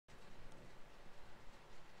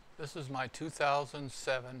This is my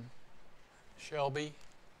 2007 Shelby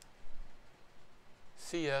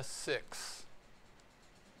CS6.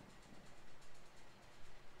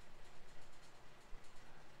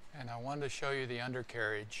 And I wanted to show you the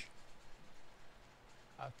undercarriage.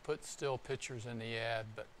 I've put still pictures in the ad,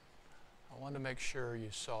 but I wanted to make sure you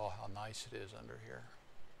saw how nice it is under here.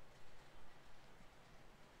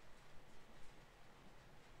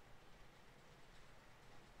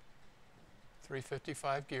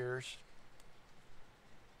 .355 gears.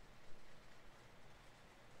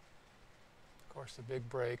 Of course, the big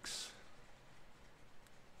brakes.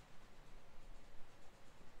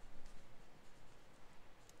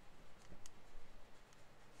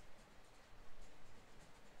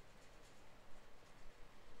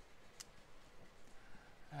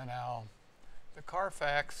 And now, the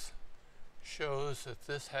Carfax shows that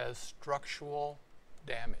this has structural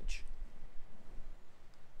damage.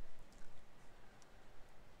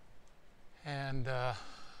 And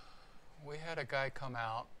we had a guy come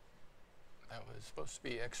out that was supposed to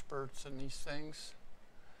be experts in these things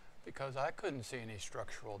because I couldn't see any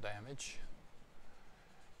structural damage.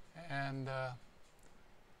 And the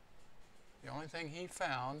only thing he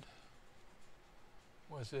found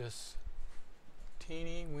was this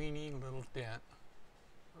teeny weeny little dent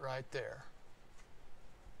right there.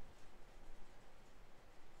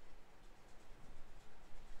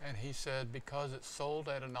 And he said because it's sold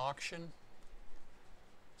at an auction,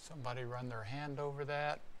 somebody run their hand over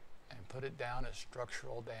that and put it down as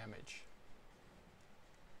structural damage.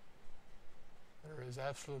 There is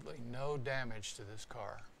absolutely no damage to this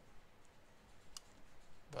car.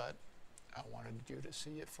 But I wanted you to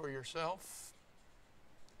see it for yourself.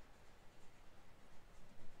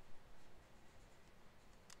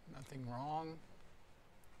 Nothing wrong.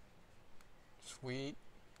 Sweet,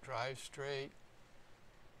 drive straight,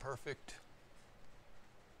 perfect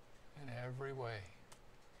in every way.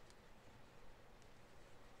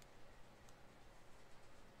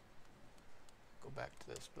 Go back to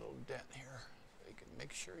this little dent here so you can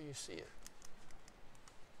make sure you see it.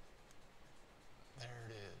 There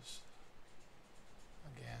it is.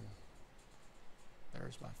 Again,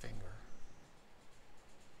 there's my finger.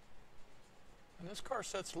 And this car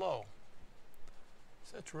sets low.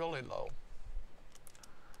 Sets really low.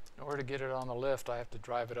 In order to get it on the lift, I have to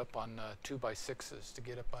drive it up on 2x6s to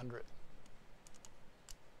get up under it.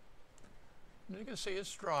 And you can see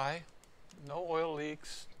it's dry. No oil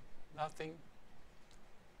leaks. Nothing.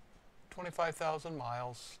 25,000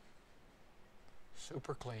 miles.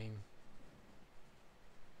 Super clean.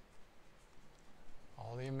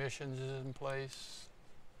 All the emissions is in place.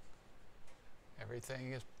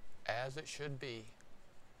 Everything is as it should be.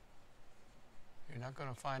 You're not going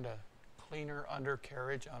to find a cleaner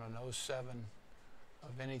undercarriage on an 07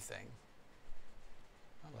 of anything.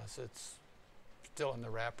 Unless it's still in the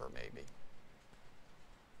wrapper maybe.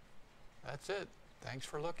 That's it. Thanks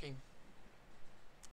for looking.